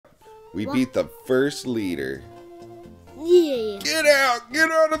We beat the first leader. Yeah. Get out! Get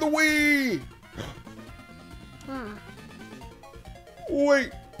out of the way!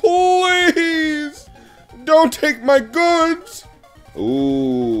 Wait, please! Don't take my goods!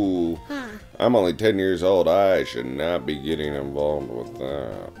 Ooh. I'm only 10 years old. I should not be getting involved with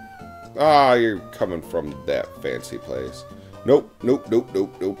that. Ah, you're coming from that fancy place. Nope, nope, nope,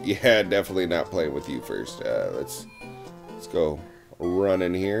 nope, nope. Yeah, definitely not playing with you first. Let's go run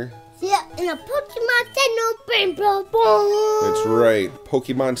in here. Yeah, in a Pokemon Center, bing, bing, boom. That's right.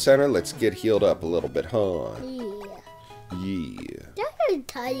 Pokemon Center, let's get healed up a little bit, huh? Yeah. Yeah. That's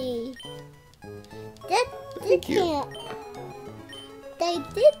tiny. Thank you. They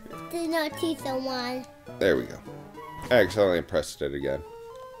did not see someone. There we go. I accidentally pressed it again.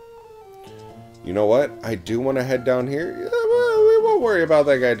 You know what? I do want to head down here. Yeah, well, we won't worry about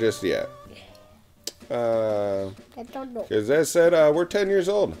that guy just yet. I don't know. Because as I said, we're 10 years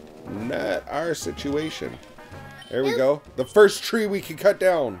old. Not our situation. There we go. The first tree we can cut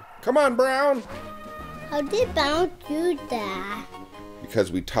down. Come on, Brown. How did Brown do that?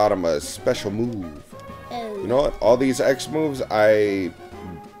 Because we taught him a special move. Oh. You know what? All these X moves, I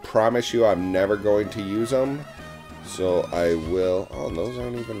promise you I'm never going to use them. So I will... Oh, those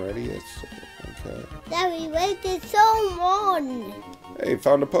aren't even ready yet. Okay. That we waited so long. Hey,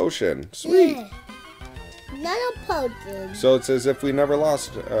 found a potion. Sweet. Yeah. Not a potion. So it's as if we never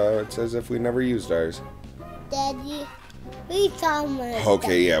lost. It's as if we never used ours. Daddy, we found one.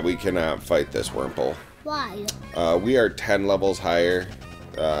 Okay, yeah, we cannot fight this Wurmple. Why? We are 10 levels higher.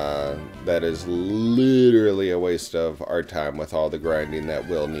 That is literally a waste of our time with all the grinding that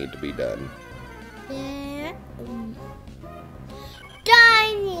will need to be done. Yeah.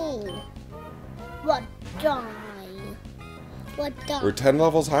 Tiny. What die? What die? We're 10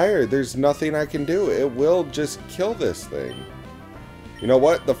 levels higher. There's nothing I can do. It will just kill this thing. You know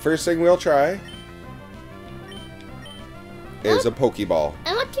what? The first thing we'll try is a Pokeball.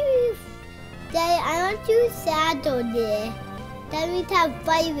 I want to. Daddy, I want to saddle there. Then we can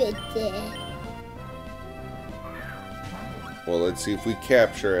fight with it. Well, let's see if we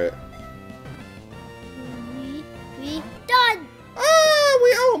capture it. We done. Ah,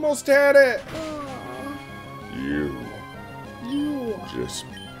 we almost had it. Oh, You you. just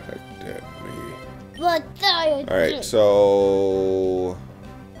pecked at me. What are you? Alright, so...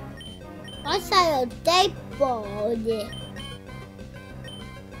 What's a table?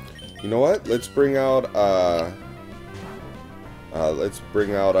 You know what? Let's bring out,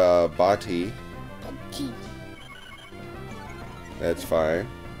 Bati. That's fine.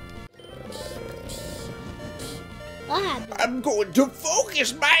 What happened? I'm going to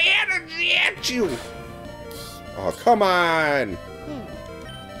focus my energy at you. Oh, come on.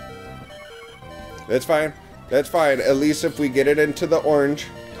 That's fine. That's fine. At least if we get it into the orange.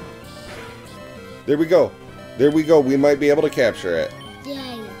 There we go. There we go. We might be able to capture it.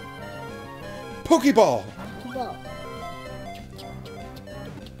 Yeah. Pokeball. Go.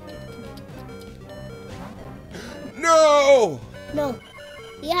 No. No.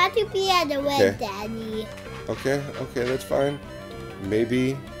 You have to be at the way, Okay. Daddy. Okay, that's fine.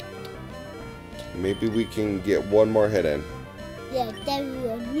 Maybe we can get one more hit in. Yeah, that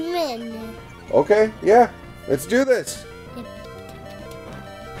will win. Okay, yeah. Let's do this.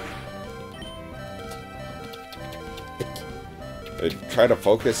 It tried to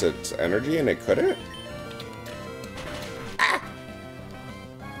focus its energy and it couldn't?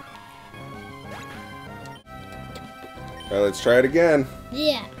 Alright, let's try it again.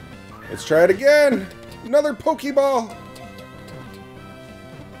 Yeah. Let's try it again. Another Pokeball.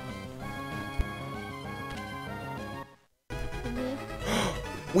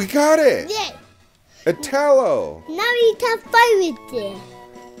 We got it. Yeah. A Tallow. Now we can fight with it.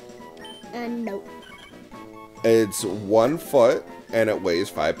 No. It's 1 foot and it weighs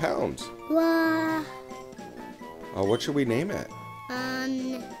 5 pounds. Wow. What should we name it?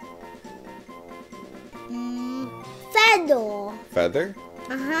 Feather. Feather?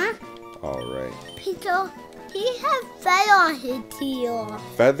 Uh-huh. Alright. Peter, he has feather on his tail.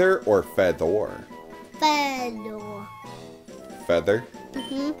 Feather or Feather? Feather. Feather?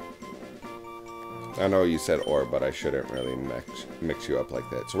 Mm-hmm. I know you said or, but I shouldn't really mix you up like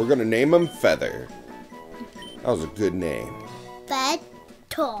that. So we're going to name him Feather. That was a good name.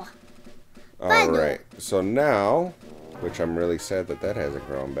 Feather. Alright. So now, which I'm really sad that hasn't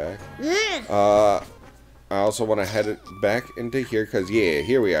grown back. I also want to head it back into here because, yeah,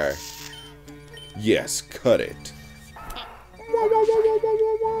 here we are. Yes, cut it.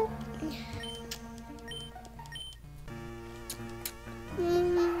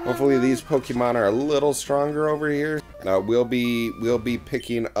 Hopefully these Pokemon are a little stronger over here. We'll be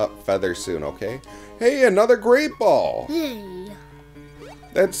picking up feathers soon, okay? Hey, another Great Ball! Yay.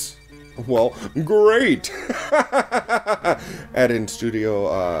 That's, well, great! Add in studio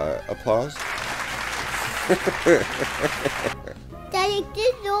applause. Daddy,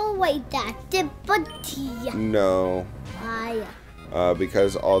 there's no way that's the butty. No. Why?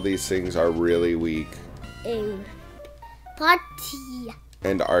 Because all these things are really weak. Butty.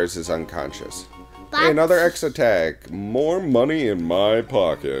 And ours is unconscious. But, Hey, another X attack. More money in my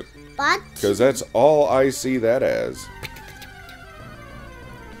pocket. but Because that's all I see that as.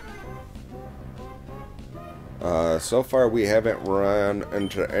 So far we haven't run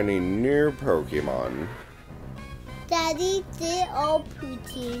into any near Pokemon. Daddy, they all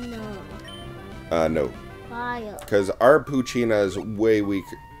Puccino. No. Why? Because our Poochyena is way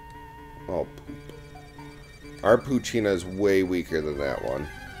weaker. Oh, poop. Our Poochyena is way weaker than that one.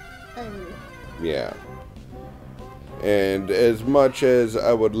 Yeah. And as much as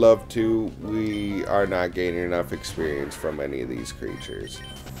I would love to, we are not gaining enough experience from any of these creatures.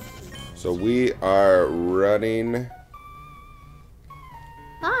 So we are running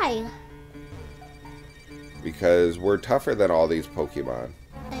Why? because we're tougher than all these Pokemon.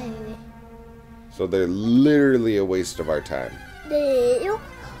 So they're literally a waste of our time.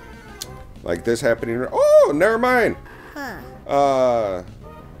 Like this happening. Oh, never mind.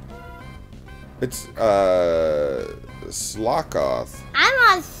 It's Slockoth.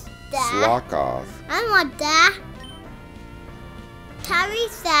 I want that. Slockoth. I want that. Can we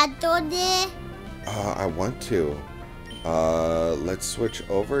settle this? I want to. Let's switch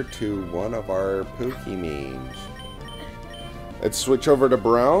over to one of our Pokemons. Let's switch over to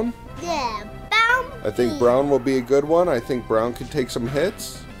Brown. Yeah, bouncy. I think Brown will be a good one. I think Brown could take some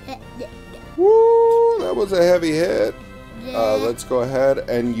hits. Woo, that was a heavy hit. Let's go ahead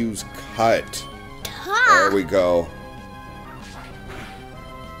and use Cut. There we go.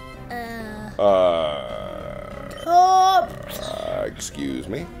 Excuse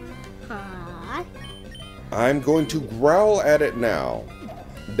me. I'm going to growl at it now.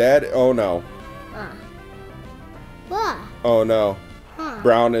 Dad, oh no. What? Oh no.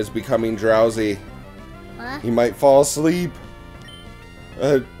 Brown is becoming drowsy. What? He might fall asleep.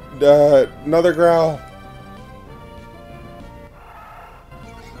 Another growl.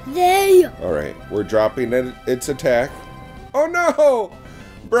 They. Alright, we're dropping its attack. Oh no!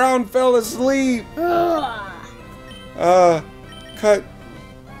 Brown fell asleep. Cut.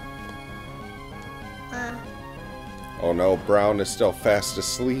 Oh no, Brown is still fast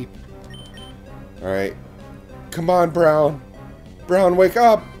asleep. Alright. Come on, Brown. Brown, wake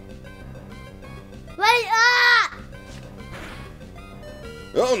up! Wake up!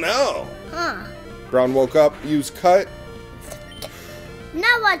 Oh no! Brown woke up, used Cut.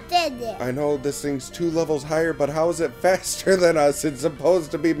 Now what did it? I know this thing's 2 levels higher, but how is it faster than us? It's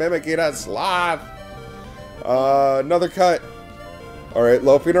supposed to be mimicking a sloth. Another Cut. Alright,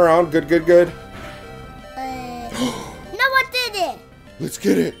 loafing around. Good, good, good. Now what did it? Let's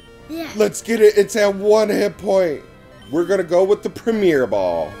get it. Yeah. Let's get it. It's at 1 hit point. We're gonna go with the Premier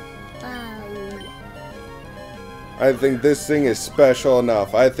Ball. I think this thing is special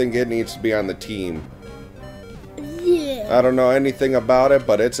enough. I think it needs to be on the team. Yeah. I don't know anything about it,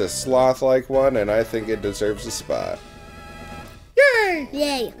 but it's a sloth-like one, and I think it deserves a spot. Yay!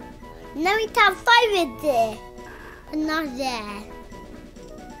 Yay. Now we can fight with it. But not that.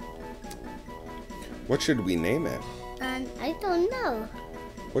 What should we name it? I don't know.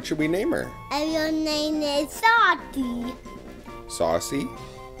 What should we name her? And your name is Salty. Saucy?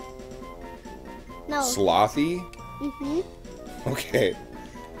 No. Slothy? Okay.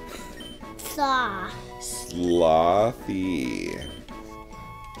 Saw. Slothy.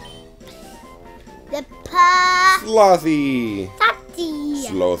 The pa. Slothy. Salty.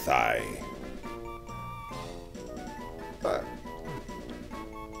 Slothai.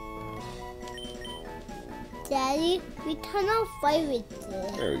 Daddy, we cannot fight with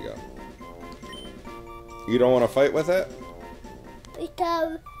it. There we go. You don't want to fight with it?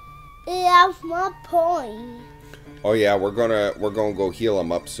 Because it has more points. Oh yeah, we're gonna go heal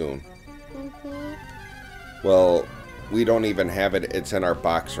him up soon. Well, we don't even have it. It's in our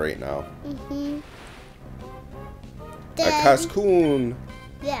box right now. A Cascoon.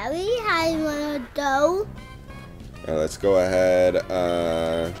 Yeah, we have one of those. Let's go ahead.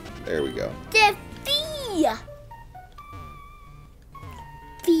 There we go. The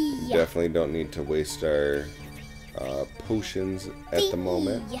Fee. Definitely don't need to waste our potions at the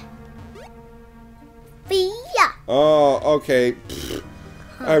moment. Fee. Oh, okay.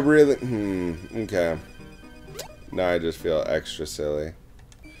 I really. Okay. Now I just feel extra silly.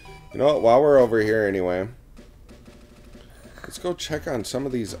 You know what? While we're over here anyway, let's go check on some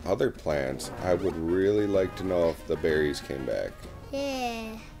of these other plants. I would really like to know if the berries came back.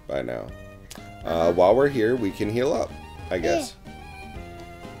 Yeah. By now. While we're here, we can heal up, I guess.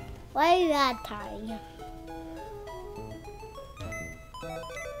 Why are you that tired?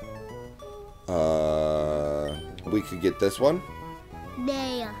 We could get this one.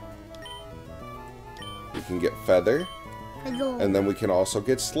 There. We can get Feather. Hello. And then we can also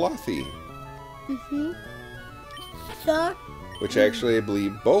get Slothy. Sure. Which actually, I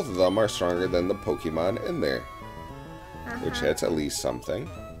believe both of them are stronger than the Pokemon in there. Which that's at least something.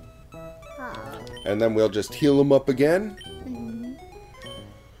 And then we'll just heal them up again.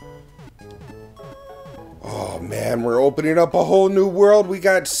 Oh man, we're opening up a whole new world. We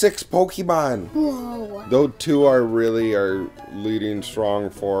got 6 Pokemon. Whoa. Those 2 are really our leading strong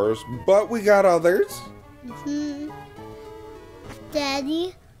for us, but we got others.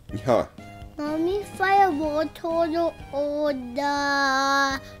 Daddy, Huh. Mommy fireball Todo or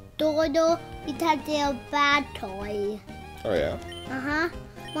the Dodo because they're bad toy. Oh yeah.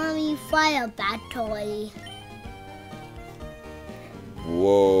 Mommy fire bad toy.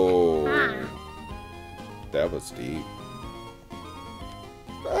 Whoa. That was deep.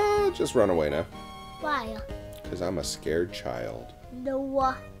 Oh, just run away now. Why? Because I'm a scared child.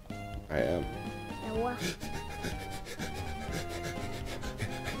 No. I am. No.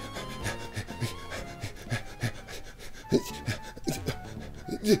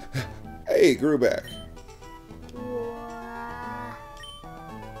 Hey, grew back.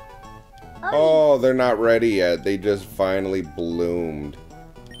 Oh, they're not ready yet. They just finally bloomed.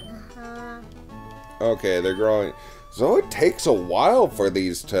 Okay, they're growing. So it takes a while for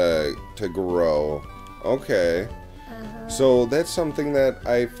these to grow. Okay. So that's something that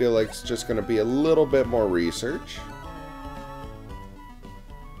I feel like is just going to be a little bit more research.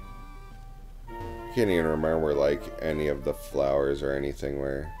 Can't even remember like any of the flowers or anything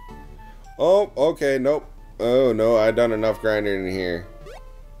where. Oh, okay, nope. Oh no, I done enough grinding in here.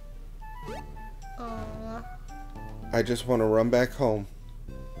 I just want to run back home.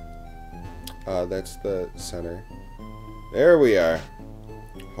 That's the center. There we are.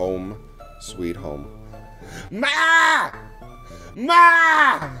 Home, sweet home. Ma!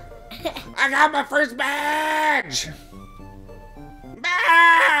 Ma! I got my first badge!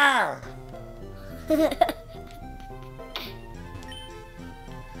 Ma!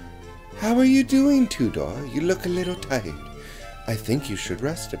 How are you doing, Tudor? You look a little tired. I think you should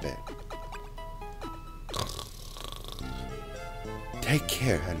rest a bit. Take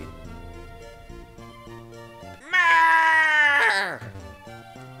care, honey.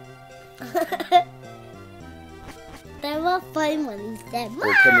 That was fun when he said,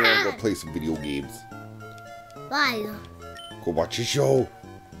 Well, come here and go play some video games. Why? Go watch a show.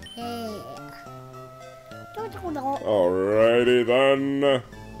 Yeah. Alrighty then.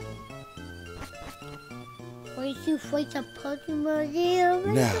 Why you fight a Pokemon here?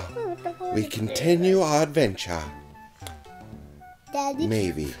 Now, we continue our adventure. Daddy,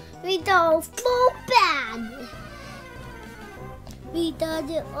 Maybe. we don't feel bad. We done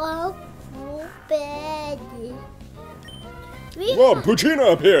it all so bad. Whoa,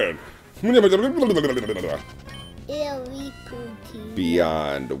 Puccina appeared! Very pretty.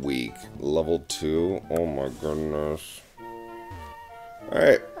 Beyond weak. Level 2. Oh my goodness.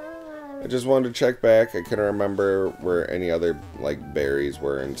 Alright. I just wanted to check back. I couldn't remember where any other like berries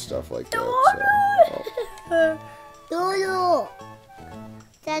were and stuff like that. So, Dodo.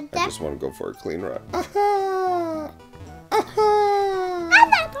 I just want to go for a clean run.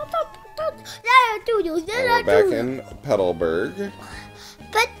 We're back in Petalburg.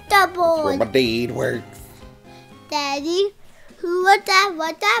 Where my deed works. Daddy, who was that?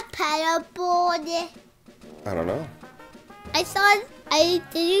 What's that paddleboard? I don't know. I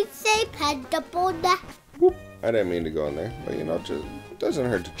didn't say paddleboard. Whoop. I didn't mean to go in there, but you know, just it doesn't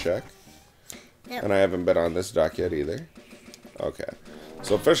hurt to check. Yep. And I haven't been on this dock yet either. Okay.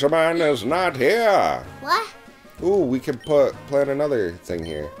 So Fisherman is not here. What? Ooh, we can plant another thing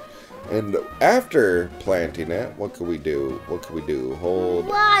here. And after planting it, what could we do? What could we do? Hold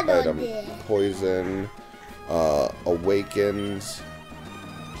item. Poison. Awakens.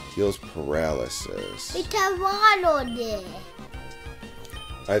 Heals paralysis. It's a water there.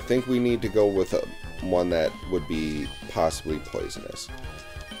 I think we need to go with one that would be possibly poisonous.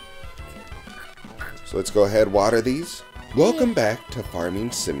 So let's go ahead, water these. Welcome back to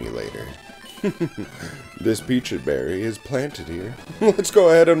Farming Simulator. This peach berry is planted here. Let's go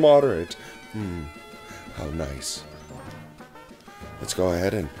ahead and water it. How nice. Let's go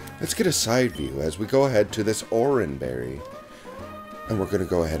ahead and let's get a side view as we go ahead to this orange berry. And we're going to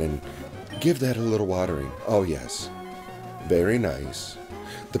go ahead and give that a little watering. Oh, yes. Very nice.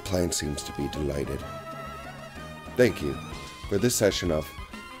 The plant seems to be delighted. Thank you for this session of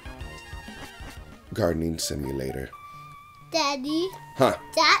Gardening Simulator. Daddy. Huh?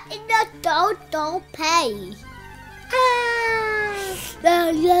 That is a don't pay.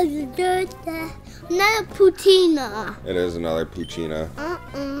 Another Putina. It is another Puccina.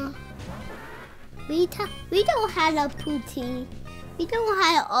 We don't have a Putina. We don't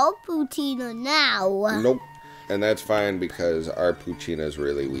have an old Putina now. Nope. And that's fine because our Puccina is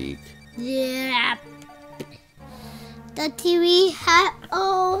really weak. Yeah. The TV had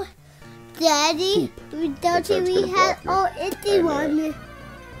all Daddy. The TV had all itty one.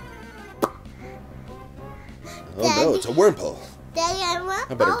 Oh no, it's a Wurmple. Daddy,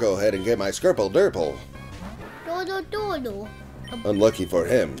 I better go ahead and get my Skirple Durple. Dodo. Unlucky for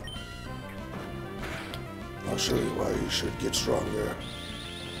him. I'll show you why you should get stronger.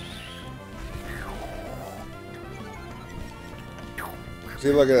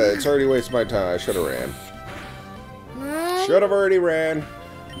 See, look at that. It's already wasted my time. I should have ran. Should have already ran.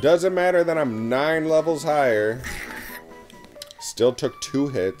 Doesn't matter that I'm 9 levels higher. Still took 2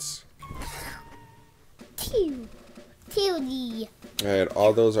 hits. And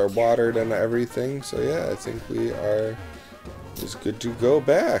all those are watered and everything. So yeah, I think we are just good to go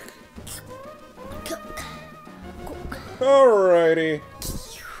back. Alrighty.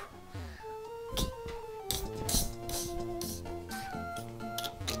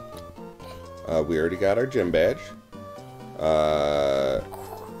 We already got our gym badge.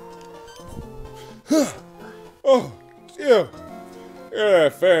 Oh, yeah. Yeah,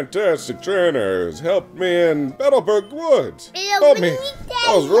 fantastic trainers. Helped me in Battleburg Woods. Help me.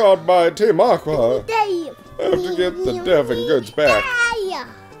 I was robbed by Team Aqua. I have to get the Devon goods back.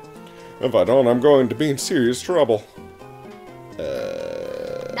 If I don't, I'm going to be in serious trouble.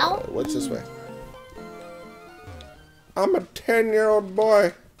 What's this way? I'm a 10-year-old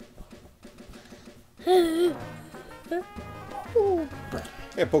boy. Hey,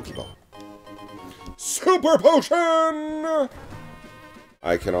 Pokeball. Super Potion!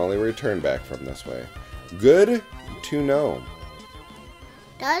 I can only return back from this way. Good to know.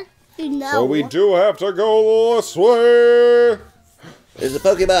 Good to know. So we do have to go this way. There's a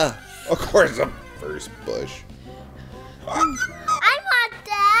Pokeball. Of course, the first bush. I want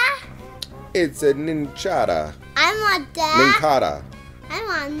that. It's a Ninchada. I want that. Ninkata. I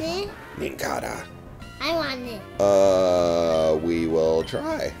want it. Ninkata. I want it. We will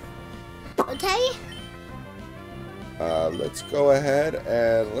try. Okay. Let's go ahead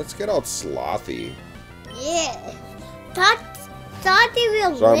and let's get all slothy. Yeah. Slothy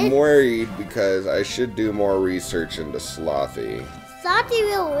will So I'm worried because I should do more research into slothy. Slothy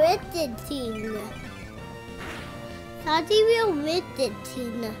will win the team. Slothy will win the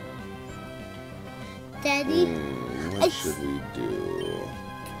team. Daddy. What should we do?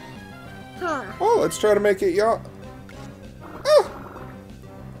 Huh. Oh, let's try to make it yawn.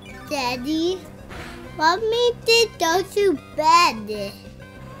 Daddy, Mommy did go to bed.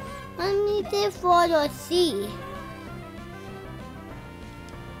 Mommy did fall asleep.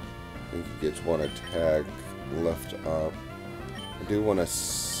 I think he gets one attack left up. I do want to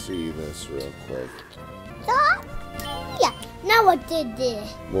see this real quick. Yeah, now what did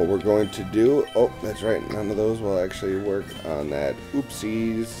this? What we're going to do... Oh, that's right. None of those will actually work on that.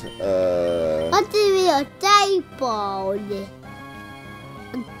 Oopsies. What did we a table?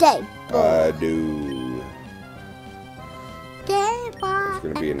 I do. Table. It's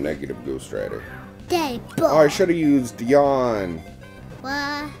going to be a negative Ghost Rider. Table. Oh, I should have used Yawn.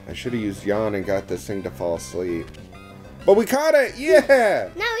 What? I should have used Yawn and got this thing to fall asleep. But we caught it! Yeah!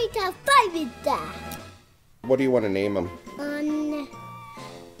 Now we can fight with that. What do you want to name him?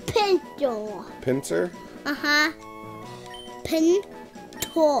 Pencil. Pincer? Uh-huh.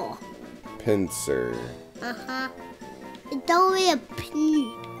 Pintor. Pincer. Uh-huh. It's only a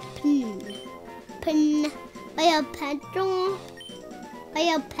pin. By a pencil. By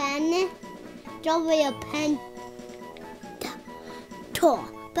a pen. Don't be a pen.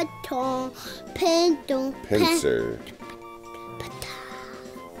 Baton. Pencil. Pincer.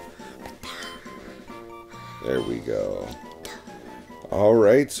 There we go.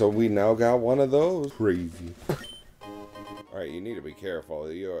 Alright, so we now got one of those. Crazy. Alright, you need to be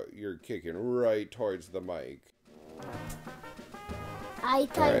careful. You're kicking right towards the mic.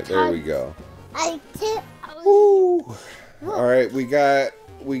 Alright, there we go. Woo! Alright, we got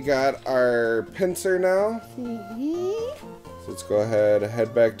our pincer now. So let's go ahead and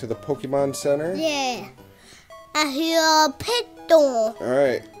head back to the Pokemon Center. Yeah. I hear a pistol.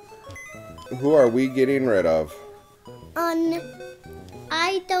 Alright. Who are we getting rid of?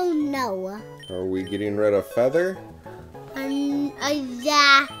 I don't know. Are we getting rid of feather?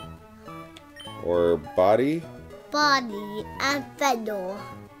 Yeah. Or body? Body and feather.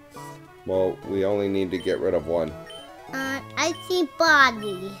 Well, we only need to get rid of one. I see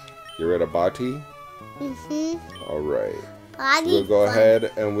body. Get rid of body? Alright. Body. We'll go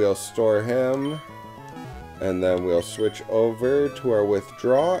ahead and we'll store him. And then we'll switch over to our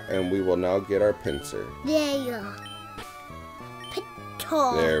withdraw, and we will now get our pincer. There you go.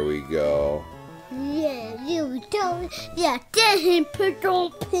 Pistol. There we go. Yeah, you don't. Yeah, then put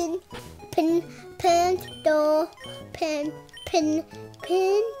on pin, door, pin,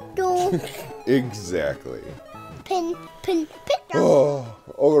 door. Exactly. Pin, door. Oh,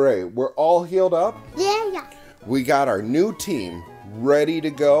 alright. We're all healed up. Yeah. We got our new team ready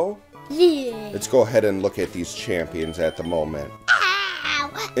to go. Yeah. Let's go ahead and look at these champions at the moment.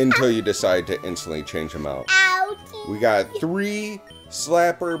 Ow. Until you decide to instantly change them out. Ouchie. We got 3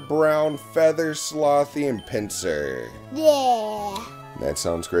 Slapper, Brown, Feather, Slothy, and Pincer. Yeah. That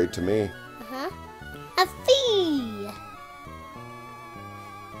sounds great to me. A fee.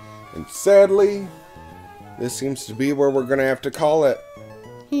 And sadly, this seems to be where we're going to have to call it.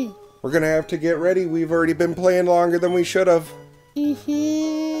 We're going to have to get ready. We've already been playing longer than we should have.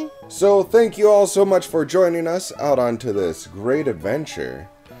 So thank you all so much for joining us out onto this great adventure.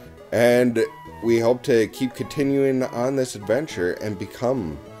 And we hope to keep continuing on this adventure and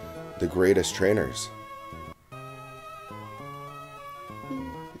become the greatest trainers.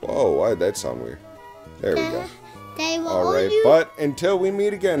 Whoa, why'd that sound weird? There we go. Alright, but until we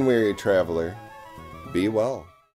meet again, weary traveler, be well.